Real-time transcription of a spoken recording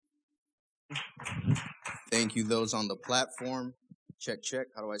Thank you, those on the platform. Check, check.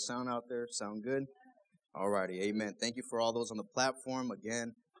 How do I sound out there? Sound good? Alrighty, amen. Thank you for all those on the platform.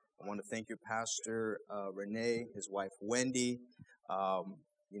 Again, I want to thank your pastor, Renee, his wife, Wendy.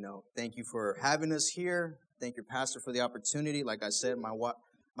 Thank you for having us here. Thank your pastor for the opportunity. Like I said,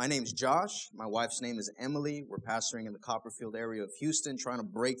 my name's Josh. My wife's name is Emily. We're pastoring in the Copperfield area of Houston, trying to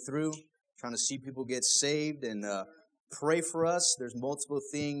break through, trying to see people get saved and pray for us. There's multiple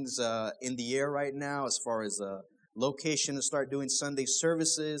things in the air right now as far as a location to start doing Sunday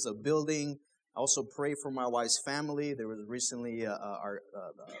services, a building. I also pray for my wife's family. There was recently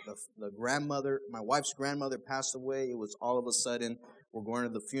the grandmother, my wife's grandmother passed away. It was all of a sudden. We're going to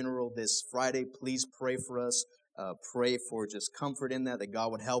the funeral this Friday. Please pray for us. Pray for just comfort in that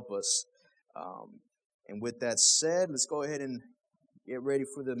God would help us. And with that said, let's go ahead and get ready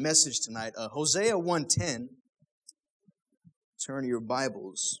for the message tonight. Hosea 1:10. Turn to your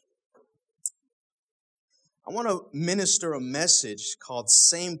Bibles. I want to minister a message called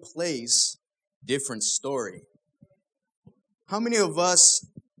Same Place, Different Story. How many of us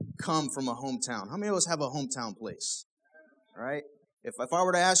come from a hometown? How many of us have a hometown place? All right? If I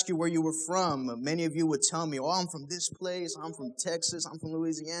were to ask you where you were from, many of you would tell me, oh, I'm from this place, I'm from Texas, I'm from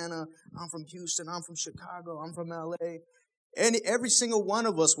Louisiana, I'm from Houston, I'm from Chicago, I'm from LA. And every single one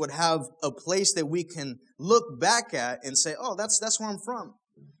of us would have a place that we can look back at and say, oh, that's where I'm from.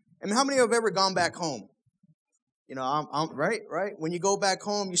 I mean, how many have ever gone back home? You know, I'm right. When you go back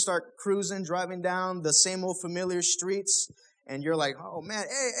home, you start cruising, driving down the same old familiar streets, and you're like, oh man,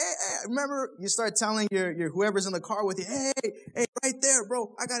 hey, remember? You start telling your whoever's in the car with you, hey, right there,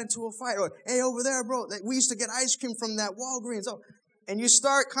 bro, I got into a fight, or hey, over there, bro, we used to get ice cream from that Walgreens. Oh, and you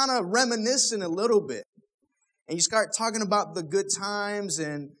start kind of reminiscing a little bit. And you start talking about the good times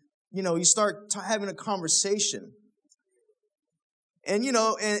and, you start having a conversation. And,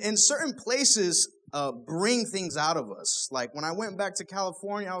 and certain places bring things out of us. Like when I went back to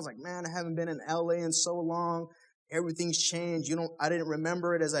California, I was like, man, I haven't been in LA in so long. Everything's changed. I didn't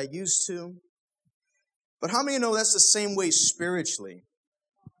remember it as I used to. But how many know that's the same way spiritually?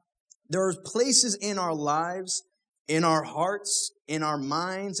 There are places in our lives, in our hearts, in our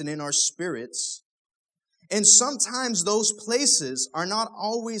minds, and in our spirits. And sometimes those places are not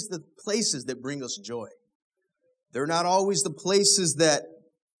always the places that bring us joy. They're not always the places that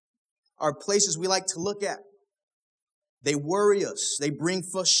are places we like to look at. They worry us. They bring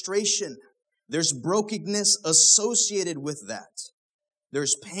frustration. There's brokenness associated with that.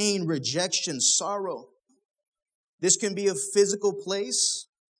 There's pain, rejection, sorrow. This can be a physical place.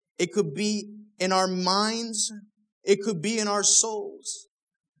 It could be in our minds. It could be in our souls.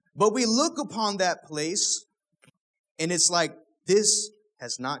 But we look upon that place and it's like, this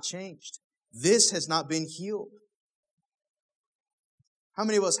has not changed. This has not been healed. How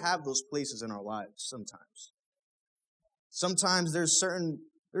many of us have those places in our lives sometimes? Sometimes there's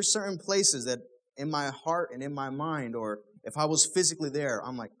certain places that in my heart and in my mind, or if I was physically there,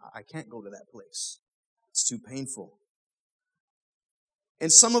 I'm like, I can't go to that place. It's too painful.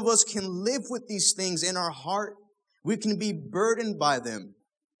 And some of us can live with these things in our heart. We can be burdened by them.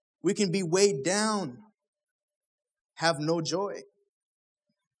 We can be weighed down, have no joy.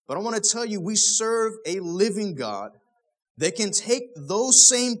 But I want to tell you, we serve a living God that can take those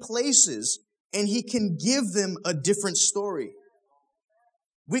same places and He can give them a different story.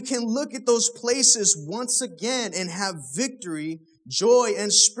 We can look at those places once again and have victory, joy,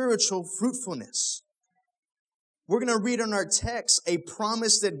 and spiritual fruitfulness. We're going to read in our text a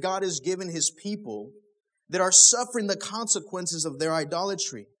promise that God has given His people that are suffering the consequences of their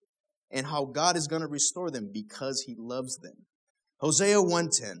idolatry, and how God is going to restore them because He loves them. Hosea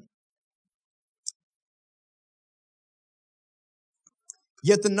 1:10.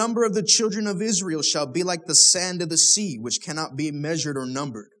 Yet the number of the children of Israel shall be like the sand of the sea, which cannot be measured or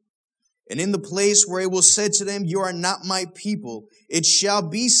numbered. And in the place where it was said to them, you are not my people, it shall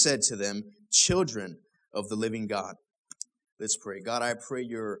be said to them, children of the living God. Let's pray. God, I pray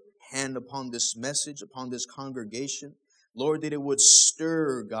your hand upon this message, upon this congregation. Lord, that it would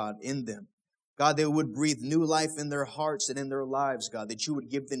stir, God, in them. God, that it would breathe new life in their hearts and in their lives, God, that you would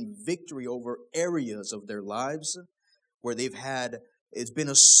give them victory over areas of their lives where it's been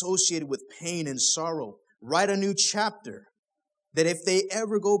associated with pain and sorrow. Write a new chapter, that if they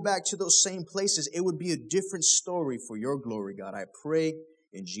ever go back to those same places, it would be a different story for your glory, God. I pray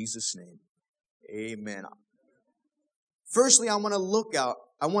in Jesus' name. Amen. Firstly, I want to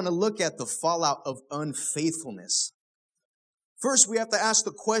look at the fallout of unfaithfulness. First, we have to ask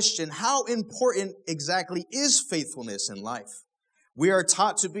the question, how important exactly is faithfulness in life? We are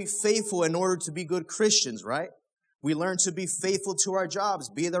taught to be faithful in order to be good Christians, right? We learn to be faithful to our jobs,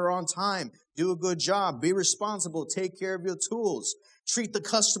 be there on time, do a good job, be responsible, take care of your tools, treat the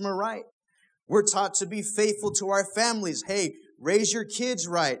customer right. We're taught to be faithful to our families. Hey, raise your kids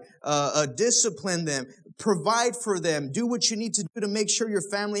right, discipline them, provide for them, do what you need to do to make sure your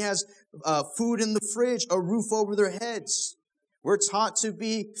family has food in the fridge, a roof over their heads. We're taught to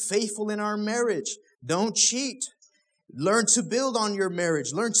be faithful in our marriage. Don't cheat. Learn to build on your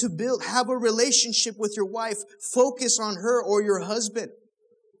marriage. Learn to have a relationship with your wife. Focus on her or your husband.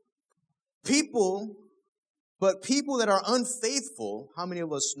 People that are unfaithful, how many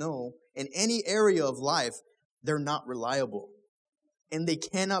of us know, in any area of life, they're not reliable. And they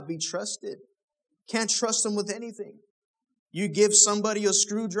cannot be trusted. Can't trust them with anything. You give somebody a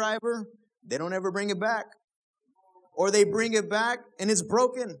screwdriver, they don't ever bring it back. Or they bring it back and it's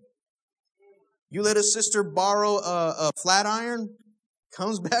broken. You let a sister borrow a flat iron,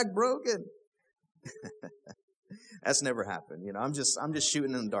 comes back broken. That's never happened. I'm just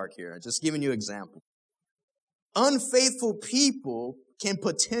shooting in the dark here. Just giving you an example. Unfaithful people can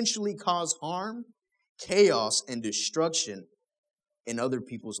potentially cause harm, chaos, and destruction in other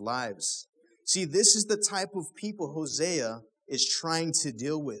people's lives. See, this is the type of people Hosea is trying to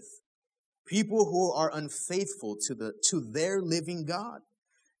deal with. People who are unfaithful to their living God.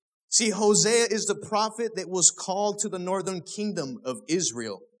 See, Hosea is the prophet that was called to the northern kingdom of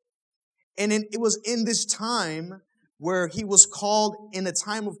Israel. And it was in this time where he was called in a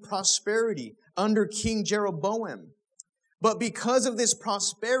time of prosperity under King Jeroboam. But because of this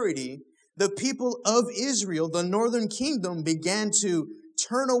prosperity, the people of Israel, the northern kingdom, began to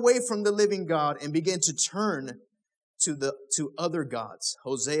turn away from the living God and began to turn to other gods.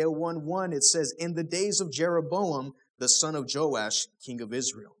 Hosea 1:1, it says, in the days of Jeroboam, the son of Joash, king of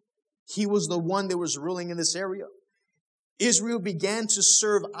Israel. He was the one that was ruling in this area. Israel began to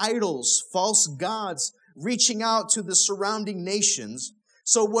serve idols, false gods, reaching out to the surrounding nations.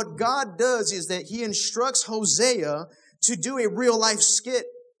 So what God does is that he instructs Hosea to do a real life skit,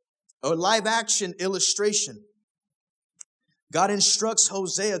 a live action illustration. God instructs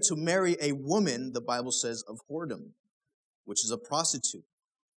Hosea to marry a woman, the Bible says, of whoredom, which is a prostitute,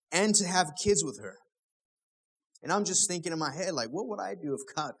 and to have kids with her. And I'm just thinking in my head, like, what would I do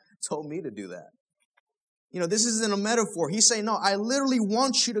if God told me to do that? This isn't a metaphor. He's saying, no, I literally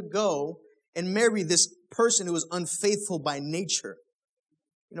want you to go and marry this person who is unfaithful by nature.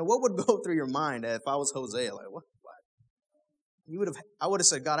 What would go through your mind if I was Hosea? Like, what? I would have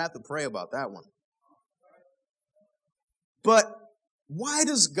said, God, I have to pray about that one. But why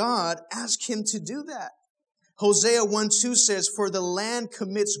does God ask him to do that? Hosea 1:2 says, for the land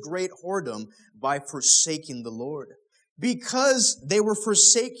commits great whoredom by forsaking the Lord. Because they were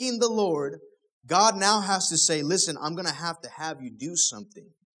forsaking the Lord, God now has to say, listen, I'm going to have you do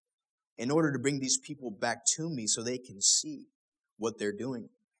something in order to bring these people back to me so they can see what they're doing.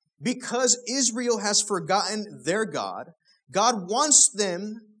 Because Israel has forgotten their God, God wants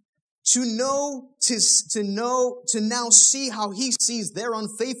them to now see how he sees their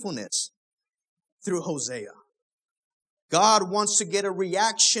unfaithfulness through Hosea. God wants to get a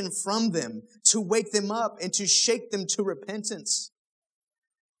reaction from them to wake them up and to shake them to repentance.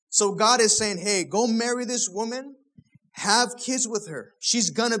 So God is saying, hey, go marry this woman, have kids with her. She's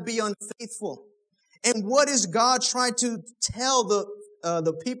going to be unfaithful. And what is God trying to tell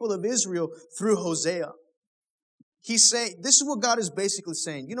the people of Israel through Hosea? He's saying, this is what God is basically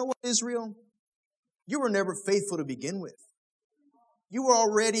saying. You know what, Israel? You were never faithful to begin with. You were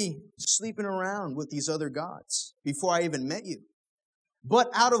already sleeping around with these other gods before I even met you. But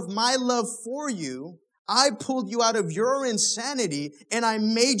out of my love for you, I pulled you out of your insanity and I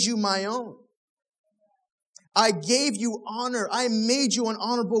made you my own. I gave you honor. I made you an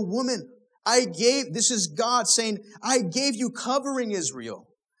honorable woman. This is God saying, I gave you covering, Israel.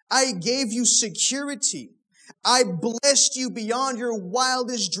 I gave you security. I blessed you beyond your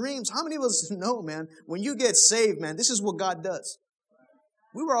wildest dreams. How many of us know, man, when you get saved, man, this is what God does.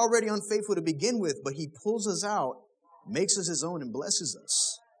 We were already unfaithful to begin with, but he pulls us out, makes us his own, and blesses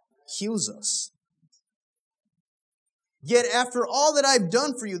us, heals us. Yet after all that I've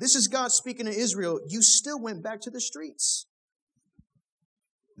done for you, this is God speaking to Israel, you still went back to the streets.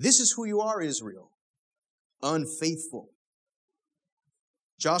 This is who you are, Israel. Unfaithful.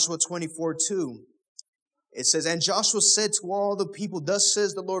 Joshua 24:2. It says, and Joshua said to all the people, thus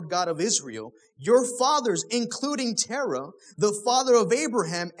says the Lord God of Israel, your fathers, including Terah, the father of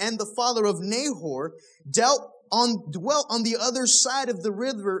Abraham and the father of Nahor, dwelt on the other side of the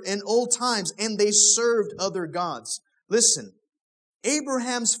river in old times, and they served other gods. Listen,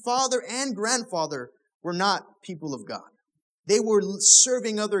 Abraham's father and grandfather were not people of God. They were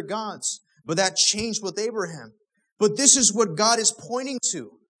serving other gods, but that changed with Abraham. But this is what God is pointing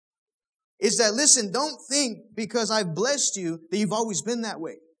to. Is that, listen, don't think because I've blessed you that you've always been that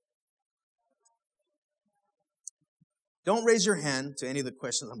way. Don't raise your hand to any of the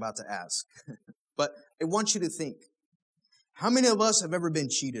questions I'm about to ask. But I want you to think, how many of us have ever been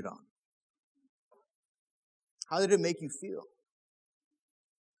cheated on? How did it make you feel?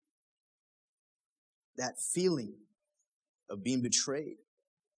 That feeling of being betrayed.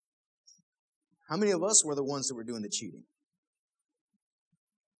 How many of us were the ones that were doing the cheating?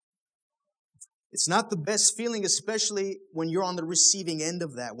 It's not the best feeling, especially when you're on the receiving end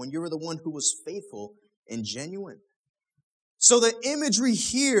of that, when you're the one who was faithful and genuine. So the imagery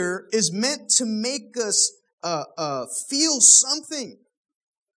here is meant to make us feel something,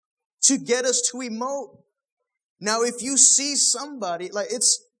 to get us to emote. Now, if you see somebody, like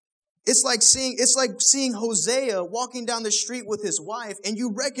it's like seeing Hosea walking down the street with his wife, and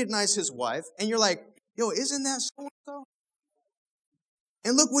you recognize his wife, and you're like, yo, isn't that so-and-so?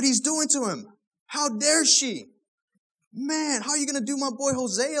 And look what he's doing to him. How dare she? Man, how are you going to do my boy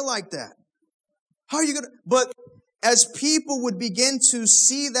Hosea like that? How are you going to? But as people would begin to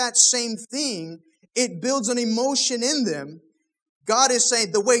see that same thing, it builds an emotion in them. God is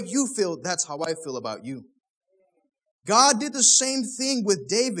saying, the way you feel, that's how I feel about you. God did the same thing with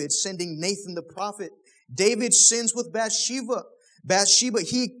David, sending Nathan the prophet. David sins with Bathsheba.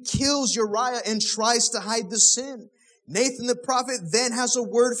 He kills Uriah and tries to hide the sin. Nathan the prophet then has a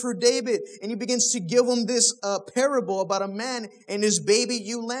word for David, and he begins to give him this parable about a man and his baby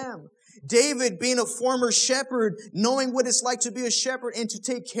ewe lamb. David, being a former shepherd, knowing what it's like to be a shepherd and to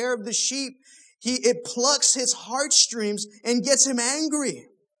take care of the sheep, it plucks his heartstrings and gets him angry.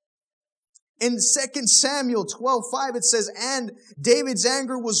 In 2 Samuel 12:5, it says, and David's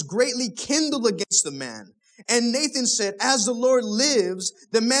anger was greatly kindled against the man. And Nathan said, as the Lord lives,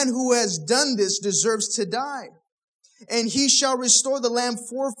 the man who has done this deserves to die. And he shall restore the lamb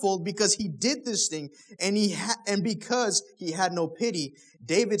fourfold because he did this thing, and because he had no pity.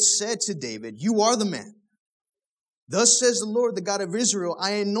 David said to David, you are the man. Thus says the Lord, the God of Israel,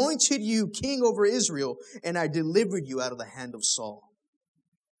 I anointed you king over Israel, and I delivered you out of the hand of Saul.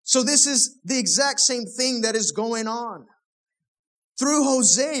 So this is the exact same thing that is going on. Through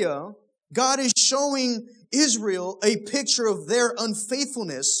Hosea, God is showing Israel a picture of their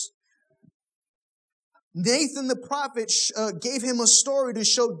unfaithfulness. Nathan the prophet gave him a story to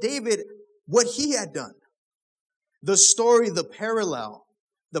show David what he had done. The story, the parallel,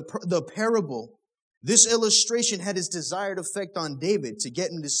 the parable, this illustration had its desired effect on David to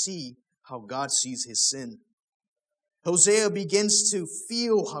get him to see how God sees his sin. Hosea begins to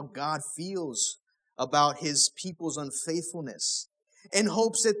feel how God feels about his people's unfaithfulness and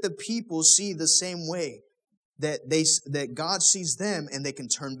hopes that the people see the same way, that God sees them and they can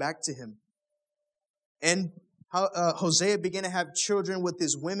turn back to him. And Hosea began to have children with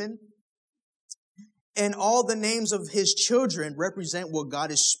his women. And all the names of his children represent what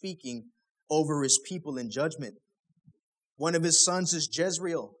God is speaking over his people in judgment. One of his sons is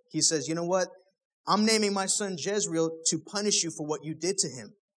Jezreel. He says, you know what? I'm naming my son Jezreel to punish you for what you did to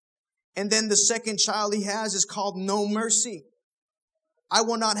him. And then the second child he has is called No Mercy. I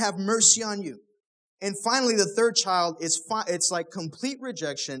will not have mercy on you. And finally, the third child it's like complete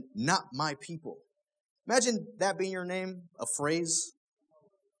rejection, not my people. Imagine that being your name, a phrase,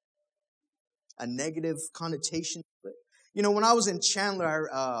 a negative connotation. You know, when I was in Chandler,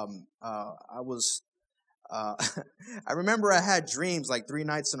 I remember I had dreams like 3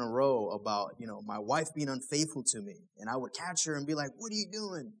 nights in a row about, my wife being unfaithful to me. And I would catch her and be like, what are you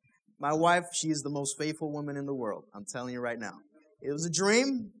doing? My wife, she is the most faithful woman in the world. I'm telling you right now. It was a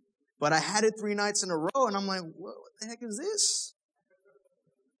dream, but I had it 3 nights in a row. And I'm like, what the heck is this?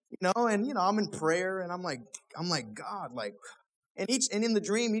 And I'm in prayer and I'm like, God, and in the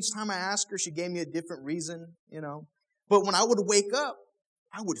dream, each time I asked her, she gave me a different reason, But when I would wake up,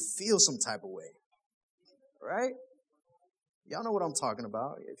 I would feel some type of way. Right? Y'all know what I'm talking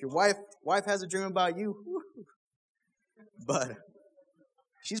about. If your wife has a dream about you, but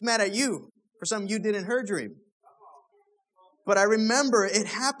she's mad at you for something you did in her dream. But I remember it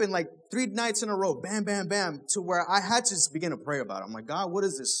happened like 3 nights in a row, bam, bam, bam, to where I had to just begin to pray about it. I'm like, God, what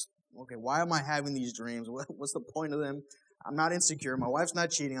is this? Okay, why am I having these dreams? What's the point of them? I'm not insecure. My wife's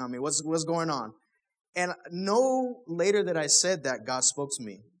not cheating on me. What's going on? And no later that I said that, God spoke to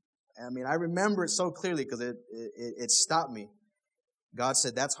me. I remember it so clearly because it stopped me. God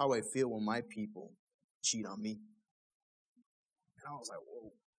said, that's how I feel when my people cheat on me. And I was like,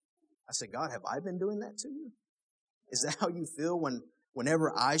 whoa. I said, God, have I been doing that to you? Is that how you feel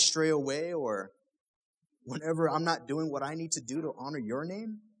whenever I stray away or whenever I'm not doing what I need to do to honor your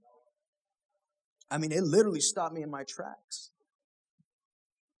name? I mean, it literally stopped me in my tracks.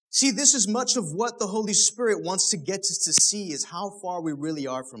 See, this is much of what the Holy Spirit wants to get us to see is how far we really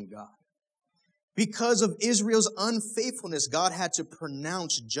are from God. Because of Israel's unfaithfulness, God had to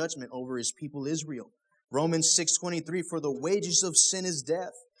pronounce judgment over his people Israel. Romans 6:23, for the wages of sin is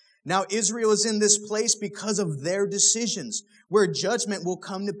death. Now Israel is in this place because of their decisions, where judgment will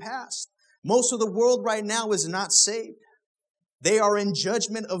come to pass. Most of the world right now is not saved. They are in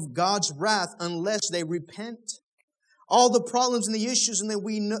judgment of God's wrath unless they repent. All the problems and the issues in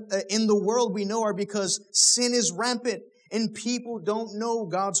the world we know are because sin is rampant and people don't know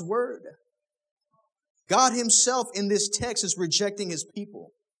God's word. God himself in this text is rejecting his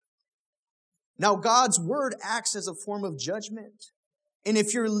people. Now, God's word acts as a form of judgment. And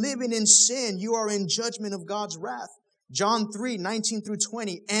if you're living in sin, you are in judgment of God's wrath. John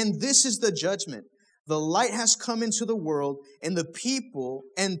 3:19-20. And this is the judgment. The light has come into the world, and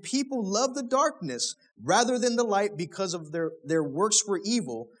people love the darkness rather than the light because of their works were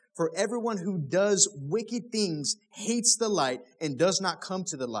evil. For everyone who does wicked things hates the light and does not come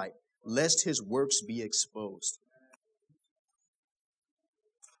to the light, lest his works be exposed.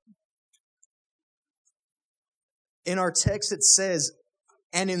 In our text, it says,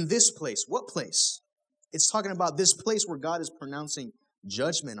 and in this place. What place? It's talking about this place where God is pronouncing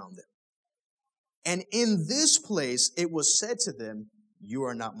judgment on them. And in this place, it was said to them, you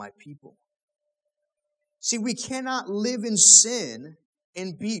are not my people. See, we cannot live in sin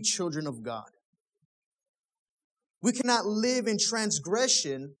and be children of God. We cannot live in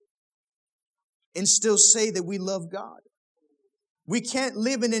transgression and still say that we love God. We can't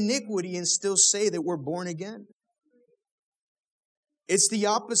live in iniquity and still say that we're born again. It's the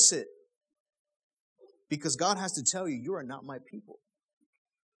opposite. Because God has to tell you, you are not my people.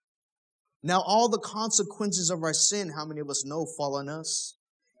 Now, all the consequences of our sin, how many of us know, fall on us?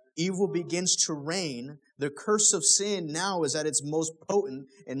 Evil begins to reign. The curse of sin now is at its most potent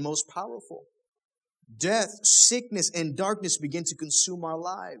and most powerful. Death, sickness, and darkness begin to consume our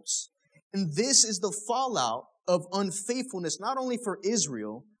lives. And this is the fallout of unfaithfulness, not only for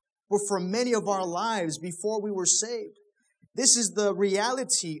Israel, but for many of our lives before we were saved. This is the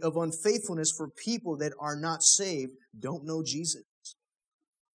reality of unfaithfulness for people that are not saved, don't know Jesus.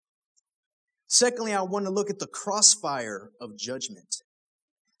 Secondly, I want to look at the crossfire of judgment.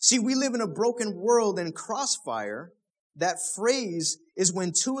 See, we live in a broken world, and crossfire, that phrase is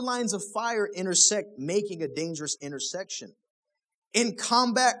when two lines of fire intersect, making a dangerous intersection. In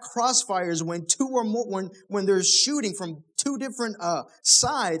combat, crossfires, when two or more, when they're shooting from two different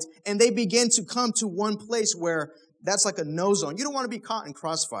sides, and they begin to come to one place where that's like a no zone. You don't want to be caught in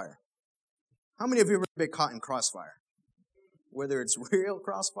crossfire. How many of you have ever been caught in crossfire? Whether it's real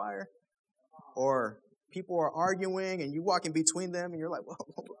crossfire or people are arguing and you walk in between them and you're like,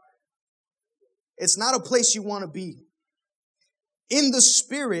 whoa. It's not a place you want to be. In the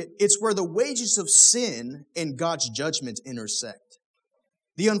spirit, it's where the wages of sin and God's judgment intersect.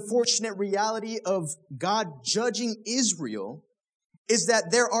 The unfortunate reality of God judging Israel is that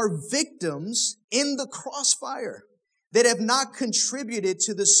there are victims in the crossfire that have not contributed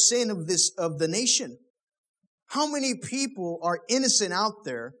to the sin of the nation. How many people are innocent out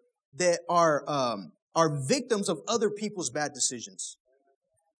there that are victims of other people's bad decisions?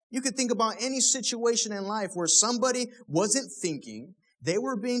 You could think about any situation in life where somebody wasn't thinking, they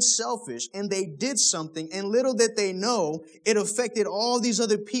were being selfish, and they did something, and little that they know, it affected all these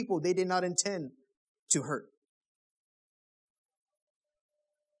other people they did not intend to hurt.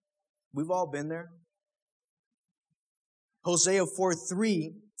 We've all been there. Hosea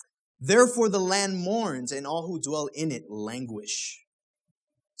 4:3, therefore the land mourns, and all who dwell in it languish.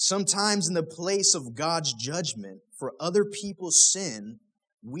 Sometimes in the place of God's judgment for other people's sin,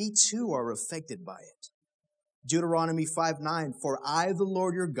 we too are affected by it. Deuteronomy 5:9, for I, the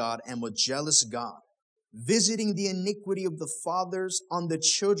Lord your God, am a jealous God, visiting the iniquity of the fathers on the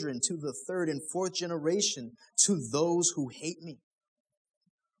children to the third and fourth generation to those who hate me.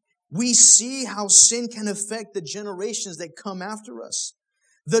 We see how sin can affect the generations that come after us.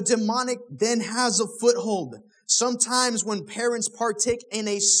 The demonic then has a foothold. Sometimes when parents partake in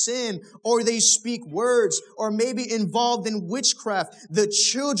a sin or they speak words or maybe involved in witchcraft, the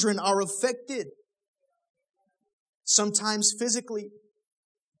children are affected. Sometimes physically,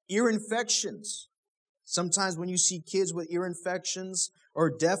 ear infections. Sometimes when you see kids with ear infections or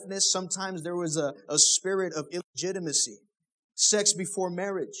deafness, sometimes there was a spirit of illegitimacy, sex before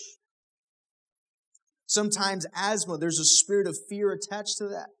marriage. Sometimes asthma, there's a spirit of fear attached to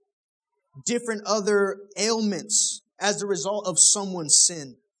that. Different other ailments as a result of someone's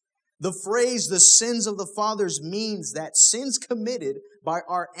sin. The phrase, the sins of the fathers, means that sins committed by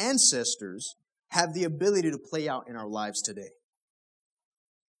our ancestors have the ability to play out in our lives today.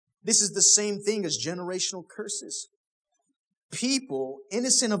 This is the same thing as generational curses. People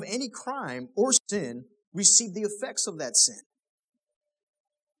innocent of any crime or sin receive the effects of that sin.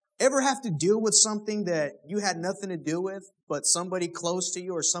 Ever have to deal with something that you had nothing to do with, but somebody close to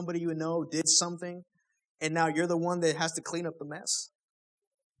you or somebody you know did something, and now you're the one that has to clean up the mess?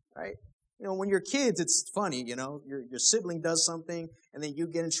 Right? You know, when you're kids, it's funny, you know, your sibling does something, and then you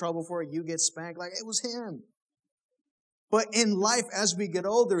get in trouble for it, you get spanked, like, it was him. But in life, as we get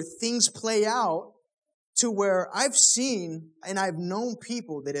older, things play out to where I've seen and I've known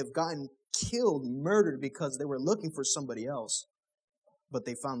people that have gotten killed, murdered because they were looking for somebody else, but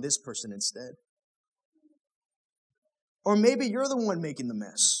they found this person instead. Or maybe you're the one making the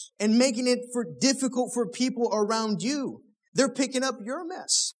mess and making it difficult for people around you. They're picking up your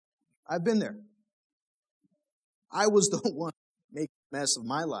mess. I've been there. I was the one making a mess of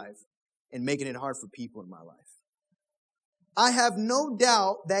my life and making it hard for people in my life. I have no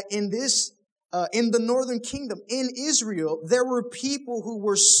doubt that in the northern kingdom, in Israel, there were people who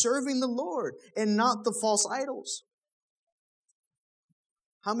were serving the Lord and not the false idols.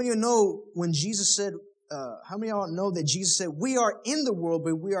 How many of you know when Jesus said, how many of y'all know that Jesus said, we are in the world,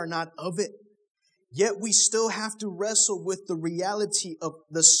 but we are not of it? Yet we still have to wrestle with the reality of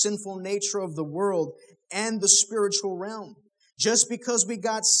the sinful nature of the world and the spiritual realm. Just because we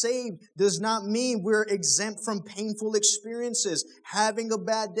got saved does not mean we're exempt from painful experiences, having a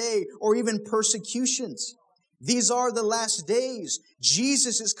bad day, or even persecutions. These are the last days.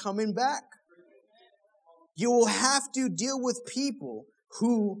 Jesus is coming back. You will have to deal with people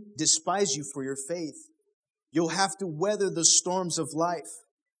who despise you for your faith. You'll have to weather the storms of life.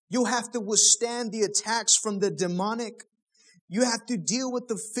 You'll have to withstand the attacks from the demonic. You have to deal with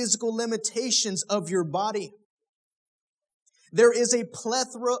the physical limitations of your body. There is a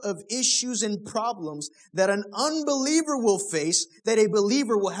plethora of issues and problems that an unbeliever will face that a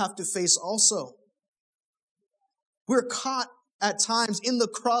believer will have to face also. We're caught at times in the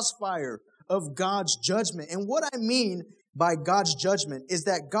crossfire of God's judgment. And what I mean by God's judgment is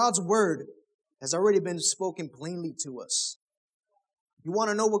that God's word has already been spoken plainly to us. You want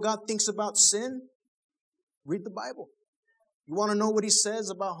to know what God thinks about sin? Read the Bible. You want to know what He says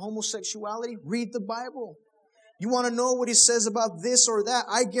about homosexuality? Read the Bible. You want to know what He says about this or that?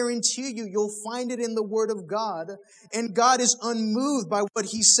 I guarantee you, you'll find it in the Word of God. And God is unmoved by what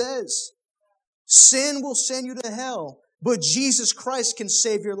He says. Sin will send you to hell, but Jesus Christ can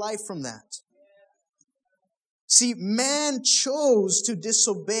save your life from that. See, man chose to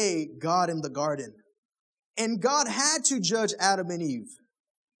disobey God in the garden. And God had to judge Adam and Eve.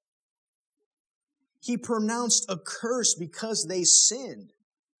 He pronounced a curse because they sinned.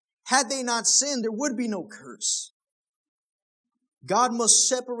 Had they not sinned, there would be no curse. God must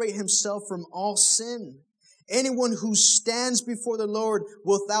separate Himself from all sin. Anyone who stands before the Lord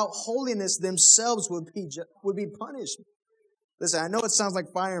without holiness themselves would be punished. Listen, I know it sounds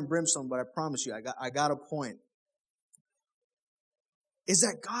like fire and brimstone, but I promise you, I got a point. Is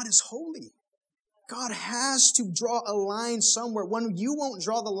that God is holy. God has to draw a line somewhere. When you won't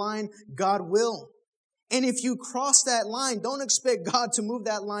draw the line, God will. And if you cross that line, don't expect God to move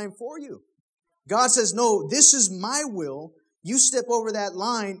that line for you. God says, no, this is my will. You step over that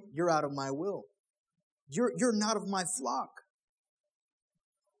line, you're out of my will. You're not of my flock.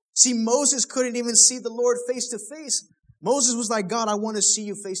 See, Moses couldn't even see the Lord face to face. Moses was like, God, I want to see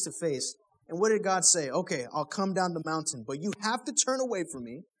you face to face. And what did God say? Okay, I'll come down the mountain, but you have to turn away from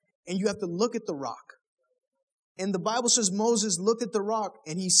me and you have to look at the rock. And the Bible says Moses looked at the rock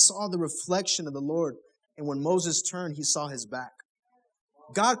and he saw the reflection of the Lord. And when Moses turned, he saw his back.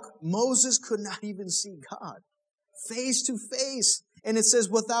 Moses could not even see God face to face. And it says,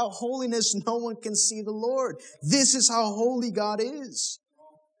 without holiness, no one can see the Lord. This is how holy God is.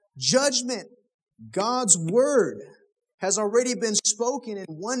 Judgment, God's word, has already been spoken, and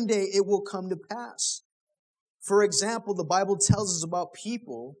one day it will come to pass. For example, the Bible tells us about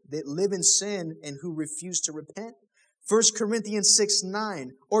people that live in sin and who refuse to repent. 1 Corinthians 6:9.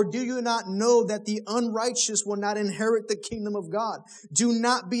 Or do you not know that the unrighteous will not inherit the kingdom of God? Do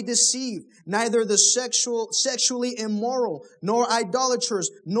not be deceived. Neither the sexually immoral, nor idolaters,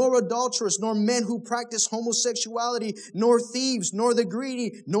 nor adulterers, nor men who practice homosexuality, nor thieves, nor the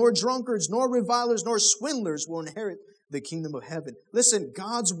greedy, nor drunkards, nor revilers, nor swindlers will inherit the kingdom of heaven. Listen,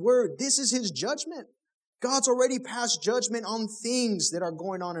 God's word, this is His judgment. God's already passed judgment on things that are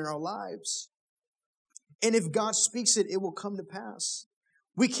going on in our lives. And if God speaks it, it will come to pass.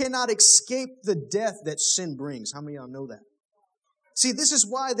 We cannot escape the death that sin brings. How many of y'all know that? See, this is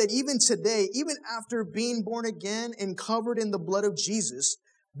why that even today, even after being born again and covered in the blood of Jesus,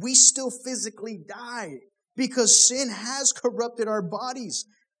 we still physically die because sin has corrupted our bodies.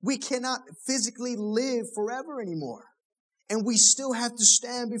 We cannot physically live forever anymore. And we still have to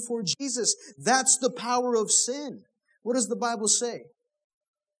stand before Jesus. That's the power of sin. What does the Bible say?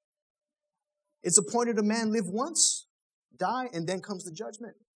 It's appointed a man live once, die, and then comes the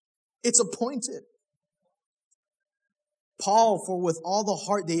judgment. It's appointed. Paul, for with all the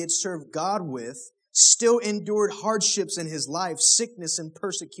heart they had served God with, still endured hardships in his life, sickness and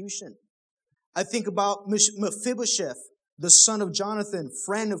persecution. I think about Mephibosheth, the son of Jonathan,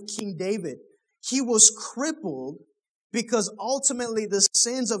 friend of King David. He was crippled because ultimately the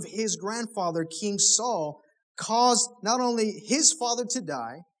sins of his grandfather, King Saul, caused not only his father to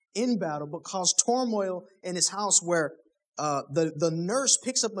die in battle, but caused turmoil in his house where the nurse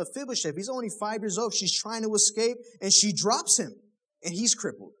picks up Mephibosheth. He's only 5 years old. She's trying to escape, and she drops him, and he's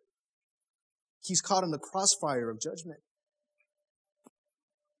crippled. He's caught in the crossfire of judgment.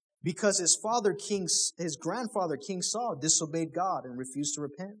 Because his grandfather, King Saul, disobeyed God and refused to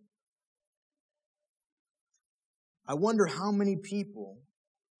repent. I wonder how many people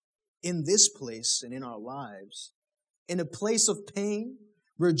in this place and in our lives, in a place of pain,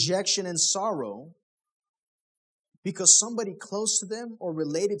 rejection, and sorrow, because somebody close to them or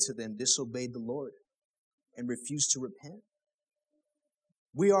related to them disobeyed the Lord and refused to repent.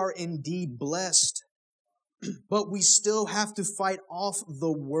 We are indeed blessed, but we still have to fight off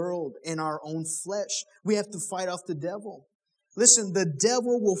the world and our own flesh. We have to fight off the devil. Listen, the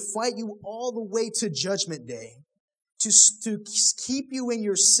devil will fight you all the way to Judgment Day to keep you in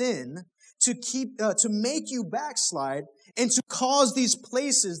your sin, to make you backslide, and to cause these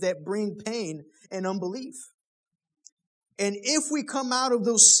places that bring pain and unbelief. And if we come out of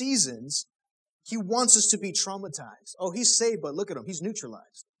those seasons, he wants us to be traumatized. Oh, he's saved, but look at him. He's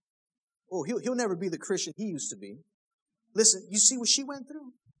neutralized. Oh, he'll never be the Christian he used to be. Listen, you see what she went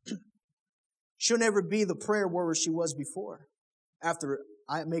through? She'll never be the prayer warrior she was before after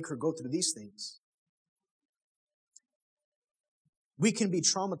I make her go through these things. We can be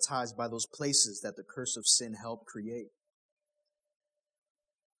traumatized by those places that the curse of sin helped create.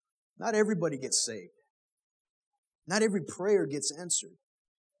 Not everybody gets saved. Not every prayer gets answered.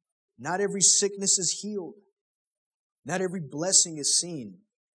 Not every sickness is healed. Not every blessing is seen.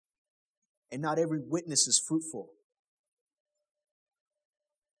 And not every witness is fruitful.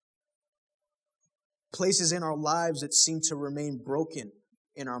 Places in our lives that seem to remain broken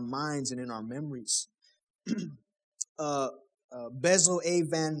in our minds and in our memories. Bezel A.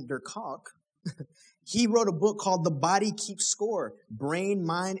 van der Kolk, he wrote a book called The Body Keeps Score, Brain,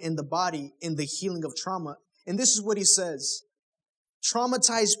 Mind, and the Body in the Healing of Trauma. And this is what he says.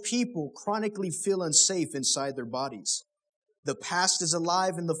 Traumatized people chronically feel unsafe inside their bodies. The past is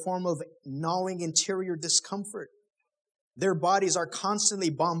alive in the form of gnawing interior discomfort. Their bodies are constantly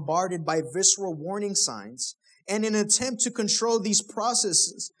bombarded by visceral warning signs. And in an attempt to control these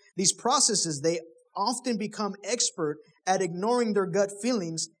processes, they often become expert at ignoring their gut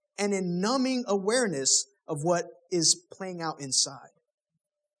feelings and in numbing awareness of what is playing out inside.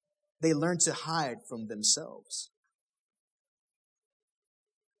 They learn to hide from themselves.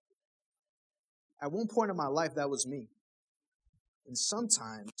 At one point in my life, that was me. And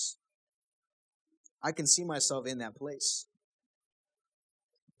sometimes I can see myself in that place.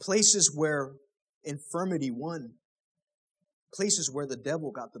 Places where infirmity won. Places where the devil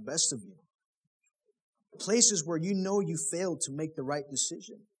got the best of you. Places where you know you failed to make the right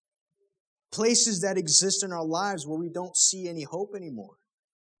decision. Places that exist in our lives where we don't see any hope anymore.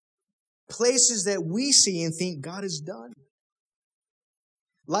 Places that we see and think God is done.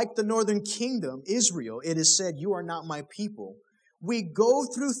 Like the northern kingdom, Israel, it is said, "You are not my people." We go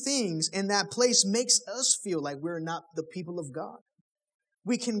through things and that place makes us feel like we're not the people of God.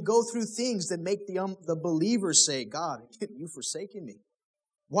 We can go through things that make the believers say, "God, you've forsaken me.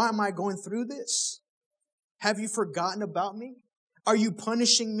 Why am I going through this? Have you forgotten about me? Are you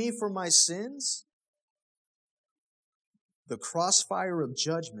punishing me for my sins?" The crossfire of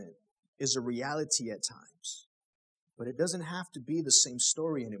judgment is a reality at times, but it doesn't have to be the same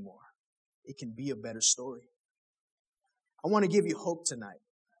story anymore. It can be a better story. I want to give you hope tonight.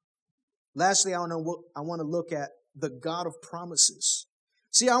 Lastly, I want to look at the God of promises.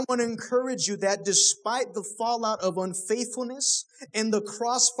 See, I want to encourage you that despite the fallout of unfaithfulness and the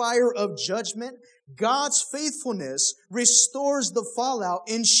crossfire of judgment, God's faithfulness restores the fallout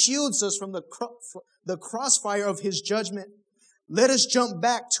and shields us from the crossfire of His judgment. Let us jump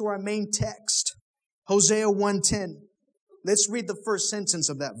back to our main text, Hosea 1:10. Let's read the first sentence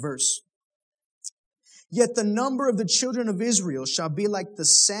of that verse. "Yet the number of the children of Israel shall be like the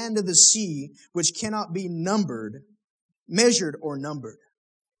sand of the sea, which cannot be measured or numbered."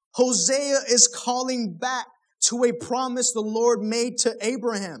 Hosea is calling back to a promise the Lord made to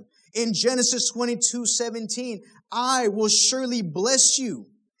Abraham. In Genesis 22:17, I will surely bless you.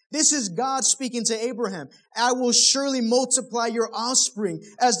 This is God speaking to Abraham. I will surely multiply your offspring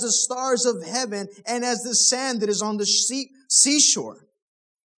as the stars of heaven and as the sand that is on the seashore.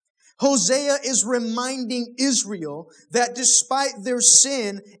 Hosea is reminding Israel that despite their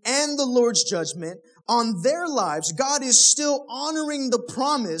sin and the Lord's judgment on their lives, God is still honoring the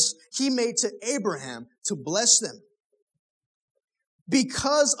promise he made to Abraham to bless them.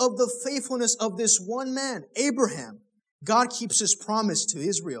 Because of the faithfulness of this one man, Abraham, God keeps his promise to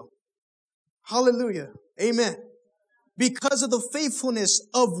Israel. Hallelujah. Amen. Because of the faithfulness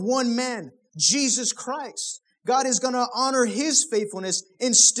of one man, Jesus Christ, God is going to honor his faithfulness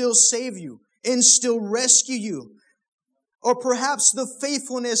and still save you, and still rescue you. Or perhaps the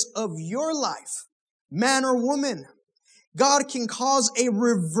faithfulness of your life, man or woman. God can cause a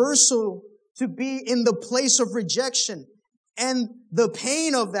reversal to be in the place of rejection and the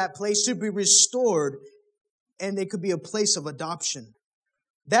pain of that place to be restored, and it could be a place of adoption.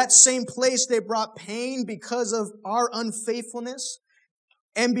 That same place they brought pain because of our unfaithfulness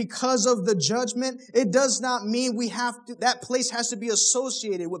and because of the judgment, it does not mean that place has to be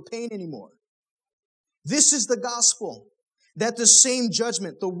associated with pain anymore. This is the gospel, that the same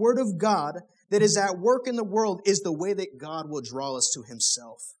judgment, the word of God that is at work in the world, is the way that God will draw us to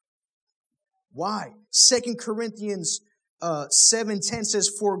himself. Why? 2 Corinthians 7:10 says,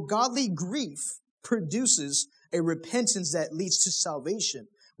 for godly grief produces a repentance that leads to salvation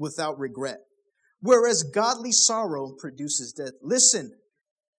without regret, whereas godly sorrow produces death. Listen,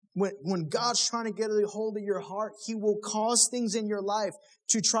 when God's trying to get a hold of your heart, he will cause things in your life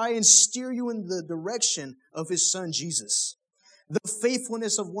to try and steer you in the direction of his son, Jesus. The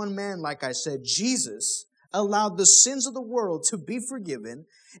faithfulness of one man, like I said, Jesus, allowed the sins of the world to be forgiven,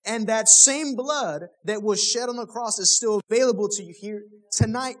 and that same blood that was shed on the cross is still available to you here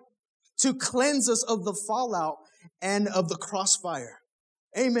tonight to cleanse us of the fallout and of the crossfire.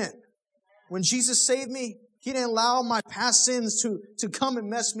 Amen. When Jesus saved me, he didn't allow my past sins to come and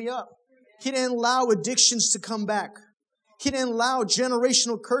mess me up. He didn't allow addictions to come back. He didn't allow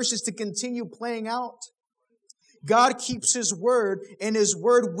generational curses to continue playing out. God keeps his word, and his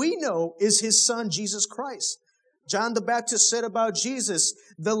word we know is his son, Jesus Christ. John the Baptist said about Jesus,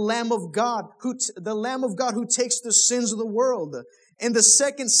 the Lamb of God who takes the sins of the world. And the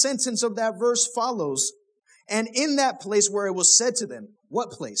second sentence of that verse follows, and in that place where it was said to them,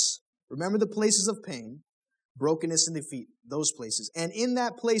 what place? Remember the places of pain, brokenness and defeat, those places. And in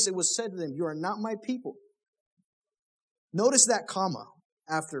that place it was said to them, you are not my people. Notice that comma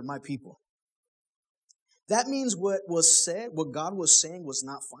after my people. That means what was said, what God was saying was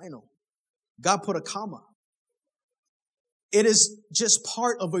not final. God put a comma. It is just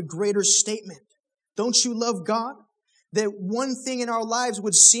part of a greater statement. Don't you love God? That one thing in our lives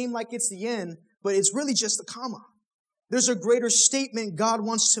would seem like it's the end, but it's really just a comma. There's a greater statement God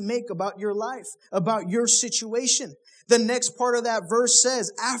wants to make about your life, about your situation. The next part of that verse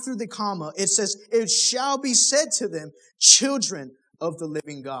says, after the comma, it says, it shall be said to them, children of the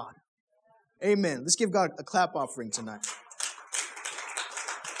living God. Amen. Let's give God a clap offering tonight.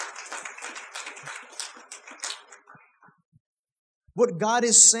 What God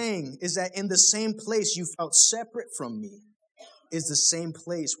is saying is that in the same place you felt separate from me is the same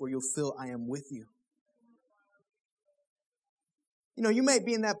place where you'll feel I am with you. You know, you may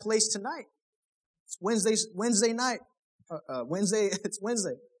be in that place tonight. It's Wednesday night. It's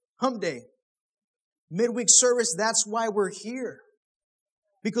Wednesday. Hump day. Midweek service, that's why we're here.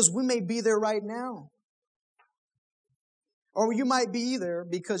 Because we may be there right now. Or you might be there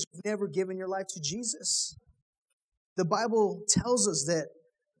because you've never given your life to Jesus. The Bible tells us that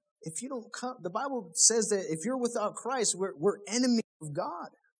if you don't come, the Bible says that if you're without Christ, we're enemies of God.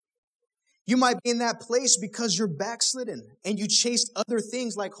 You might be in that place because you're backslidden and you chased other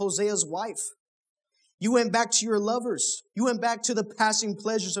things like Hosea's wife. You went back to your lovers. You went back to the passing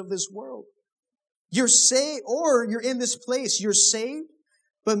pleasures of this world. You're saved, or you're in this place. You're saved,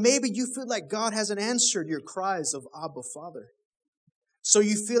 but maybe you feel like God hasn't answered your cries of Abba, Father. So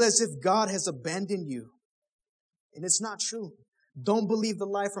you feel as if God has abandoned you. And it's not true. Don't believe the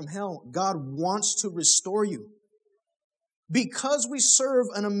lie from hell. God wants to restore you. Because we serve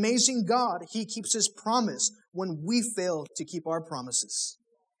an amazing God, he keeps his promise when we fail to keep our promises.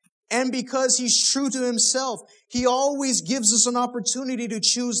 And because he's true to himself, he always gives us an opportunity to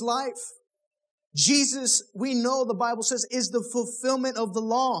choose life. Jesus, we know the Bible says, is the fulfillment of the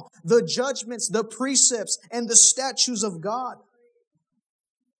law, the judgments, the precepts, and the statutes of God.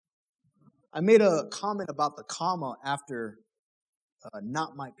 I made a comment about the comma after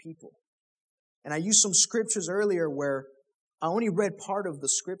not my people. And I used some scriptures earlier where I only read part of the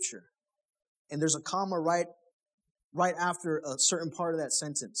scripture. And there's a comma right after a certain part of that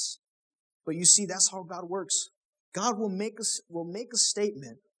sentence. But you see, that's how God works. God will make a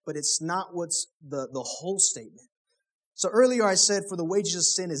statement, but it's not what's the whole statement. So earlier I said, for the wages of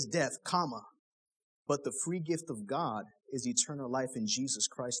sin is death, comma, but the free gift of God is eternal life in Jesus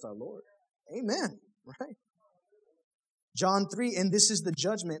Christ our Lord. Amen. Right? John 3, and this is the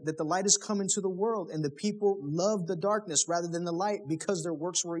judgment, that the light has come into the world, and the people love the darkness rather than the light because their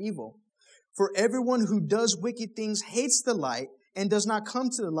works were evil. For everyone who does wicked things hates the light and does not come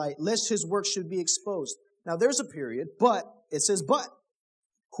to the light, lest his works should be exposed. Now there's a period, but, it says, but,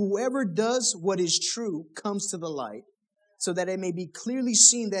 whoever does what is true comes to the light, so that it may be clearly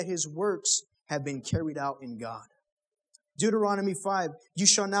seen that his works have been carried out in God. Deuteronomy 5, you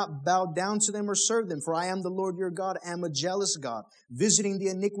shall not bow down to them or serve them, for I am the Lord your God, am a jealous God, visiting the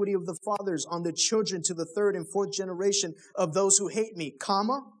iniquity of the fathers on the children to the third and fourth generation of those who hate me,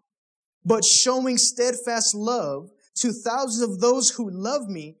 comma, but showing steadfast love to thousands of those who love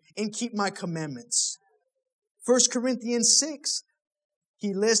me and keep my commandments. 1 Corinthians 6,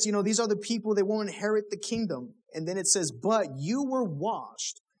 he lists, these are the people that won't inherit the kingdom. And then it says, but you were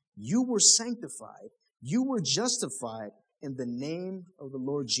washed, you were sanctified, you were justified in the name of the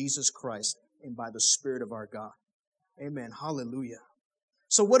Lord Jesus Christ and by the Spirit of our God. Amen. Hallelujah.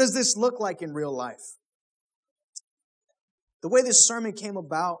 So what does this look like in real life? The way this sermon came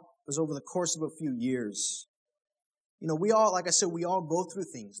about was over the course of a few years. We all, like I said, we all go through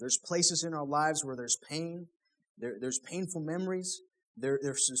things. There's places in our lives where there's pain. There's painful memories.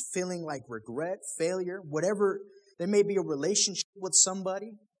 There's this feeling like regret, failure, whatever. There may be a relationship with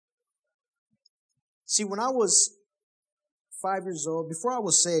somebody. See, when I was 5 years old, before I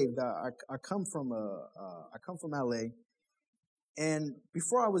was saved, I come from LA, and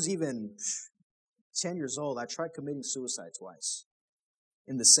before I was even 10 years old, I tried committing suicide twice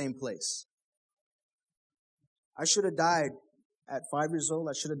in the same place. I should have died at 5 years old.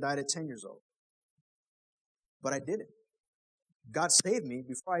 I should have died at 10 years old, but I didn't. God saved me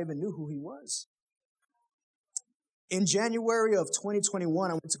before I even knew who He was. In January of 2021,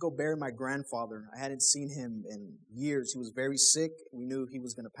 I went to go bury my grandfather. I hadn't seen him in years. He was very sick. We knew he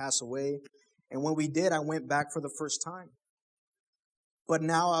was going to pass away. And when we did, I went back for the first time. But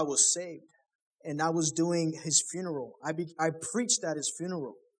now I was saved. And I was doing his funeral. I preached at his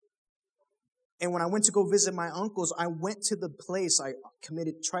funeral. And when I went to go visit my uncles, I went to the place I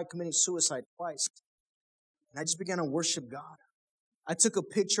tried committing suicide twice. And I just began to worship God. I took a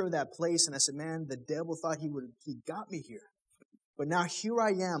picture of that place and I said, man, the devil thought he got me here. But now here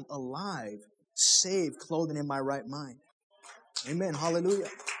I am, alive, saved, clothed in my right mind. Amen. Hallelujah.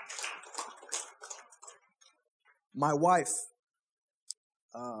 My wife,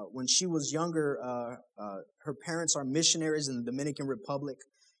 when she was younger, her parents are missionaries in the Dominican Republic.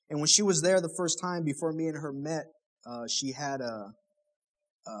 And when she was there the first time before me and her met, she had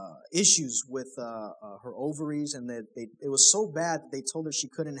issues with her ovaries, and that it was so bad that they told her she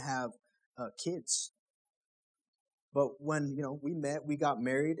couldn't have kids. But when we met, we got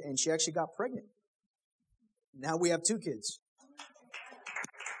married, and she actually got pregnant. Now we have 2 kids.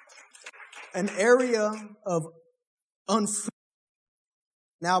 An area of unfruitful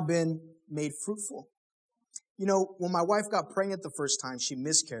now been made fruitful. When my wife got pregnant the first time, she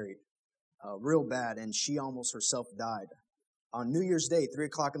miscarried real bad, and she almost herself died. On New Year's Day, 3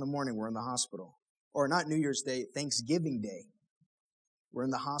 o'clock in the morning, we're in the hospital. Or not New Year's Day, Thanksgiving Day. We're in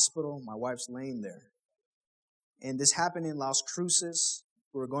the hospital. My wife's laying there. And this happened in Las Cruces.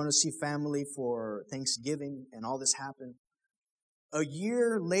 We were going to see family for Thanksgiving, and all this happened. A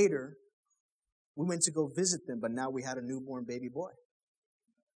year later, we went to go visit them, but now we had a newborn baby boy.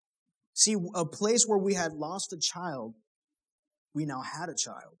 See, a place where we had lost a child, we now had a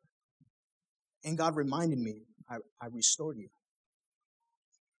child. And God reminded me, I restored you.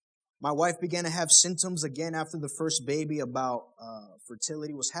 My wife began to have symptoms again after the first baby about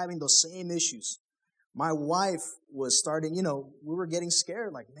fertility, was having those same issues. My wife was starting, we were getting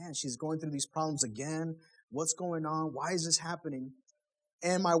scared, like, man, she's going through these problems again. What's going on? Why is this happening?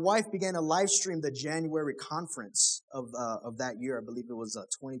 And my wife began to live stream the January conference of that year. I believe it was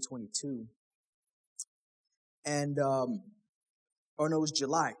 2022. And, it was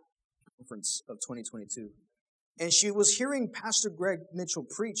July conference of 2022. And she was hearing Pastor Greg Mitchell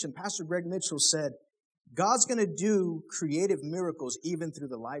preach, and Pastor Greg Mitchell said, God's going to do creative miracles even through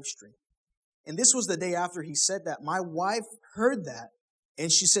the live stream. And this was the day after he said that. My wife heard that,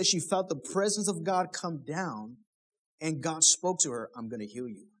 and she said she felt the presence of God come down, and God spoke to her, I'm going to heal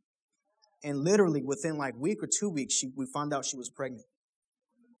you. And literally within like a week or 2 weeks, we found out she was pregnant.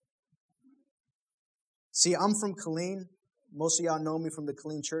 See, I'm from Killeen. Most of y'all know me from the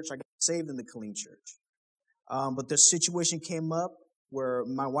Killeen church. I got saved in the Killeen church. But the situation came up where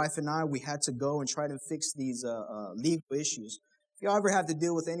my wife and I, we had to go and try to fix these legal issues. If y'all ever have to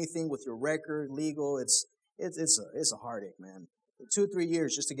deal with anything with your record, legal, it's a heartache, man. 2 or 3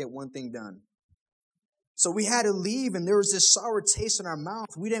 years just to get one thing done. So we had to leave, and there was this sour taste in our mouth.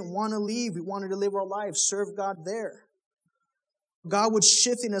 We didn't want to leave. We wanted to live our life, serve God there. God was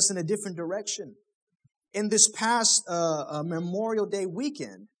shifting us in a different direction. In this past Memorial Day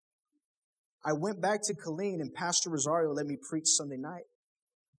weekend, I went back to Killeen, and Pastor Rosario let me preach Sunday night.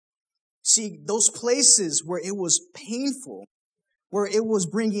 See, those places where it was painful, where it was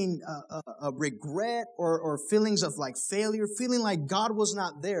bringing a regret or feelings of like failure, feeling like God was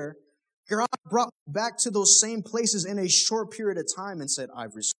not there, God brought me back to those same places in a short period of time and said,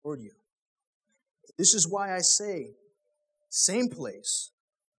 I've restored you. This is why I say, same place,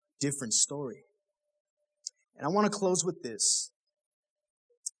 different story. And I want to close with this.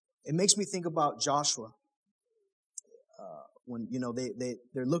 It makes me think about Joshua. When,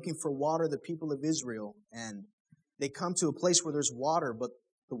 they're looking for water, the people of Israel, and they come to a place where there's water, but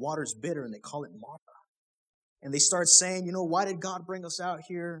the water's bitter, and they call it Mara. And they start saying, why did God bring us out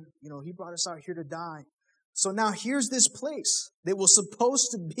here? He brought us out here to die. So now here's this place that was supposed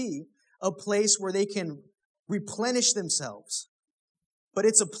to be a place where they can replenish themselves. But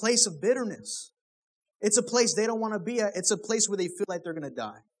it's a place of bitterness. It's a place they don't want to be at. It's a place where they feel like they're going to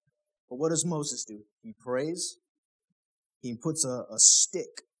die. But what does Moses do? He prays. He puts a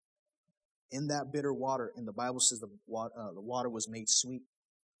stick in that bitter water, and the Bible says the water was made sweet.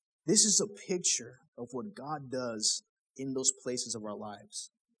 This is a picture of what God does in those places of our lives.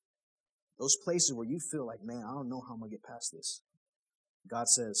 Those places where you feel like, man, I don't know how I'm going to get past this. God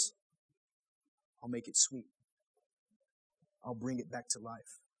says, I'll make it sweet. I'll bring it back to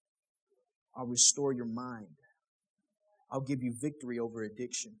life. I'll restore your mind. I'll give you victory over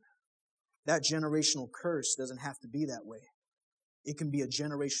addiction. That generational curse doesn't have to be that way. It can be a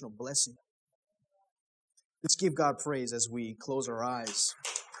generational blessing. Let's give God praise as we close our eyes.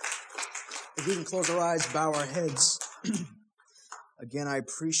 If we can close our eyes, bow our heads. Again, I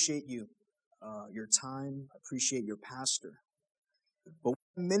appreciate you, your time. I appreciate your pastor. But what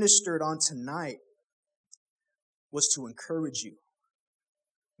I ministered on tonight was to encourage you.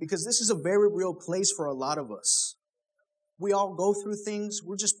 Because this is a very real place for a lot of us. We all go through things.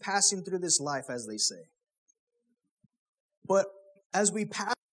 We're just passing through this life, as they say. But as we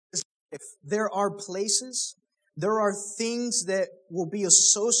pass this life, there are places, there are things that will be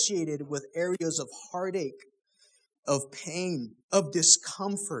associated with areas of heartache, of pain, of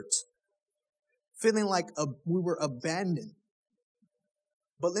discomfort, feeling like we were abandoned.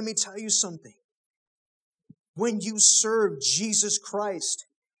 But let me tell you something. When you serve Jesus Christ,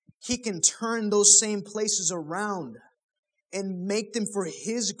 He can turn those same places around and make them for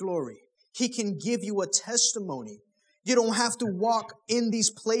His glory. He can give you a testimony. You don't have to walk in these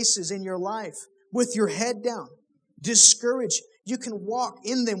places in your life with your head down, discouraged. You can walk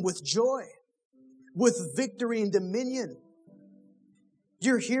in them with joy, with victory and dominion.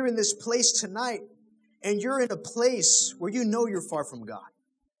 You're here in this place tonight, and you're in a place where you know you're far from God,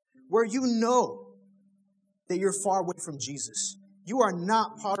 where you know that you're far away from Jesus. You are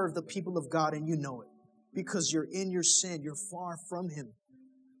not part of the people of God, and you know it because you're in your sin. You're far from Him.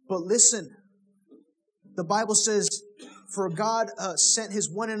 But listen, the Bible says, for God sent His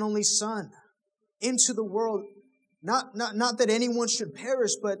one and only Son into the world, not that anyone should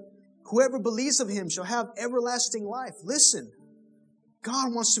perish, but whoever believes of Him shall have everlasting life. Listen,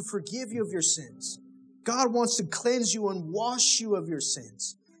 God wants to forgive you of your sins. God wants to cleanse you and wash you of your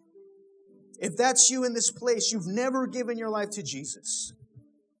sins. If that's you in this place, you've never given your life to Jesus,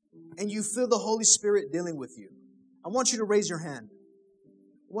 and you feel the Holy Spirit dealing with you, I want you to raise your hand.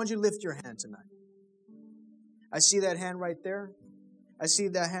 I want you to lift your hand tonight. I see that hand right there. I see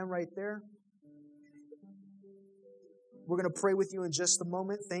that hand right there. We're going to pray with you in just a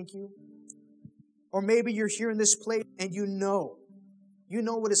moment. Thank you. Or maybe you're here in this place and you know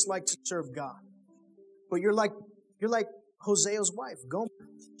what it's like to serve God. But you're like Hosea's wife, Gomer.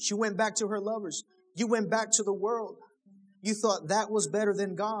 She went back to her lovers. You went back to the world. You thought that was better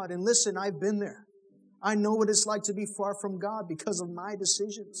than God. And listen, I've been there. I know what it's like to be far from God because of my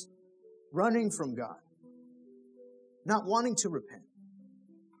decisions. Running from God. Not wanting to repent.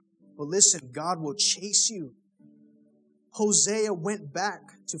 But listen, God will chase you. Hosea went back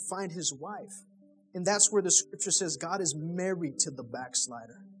to find his wife. And that's where the scripture says God is married to the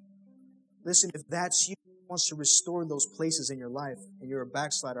backslider. Listen, if that's you, wants to restore those places in your life and you're a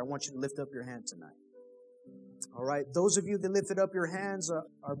backslider, I want you to lift up your hand tonight. All right. Those of you that lifted up your hands,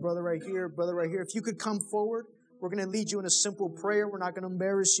 our brother right here, if you could come forward, we're going to lead you in a simple prayer. We're not going to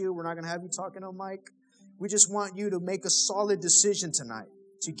embarrass you. We're not going to have you talking on mic. We just want you to make a solid decision tonight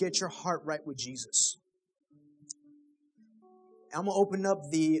to get your heart right with Jesus. I'm going to open up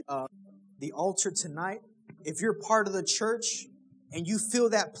the altar tonight. If you're part of the church and you feel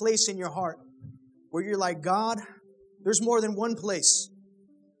that place in your heart where you're like, God, there's more than one place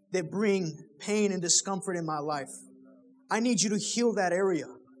that bring pain and discomfort in my life. I need you to heal that area.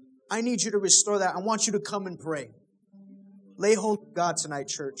 I need you to restore that. I want you to come and pray. Lay hold of God tonight,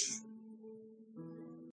 church.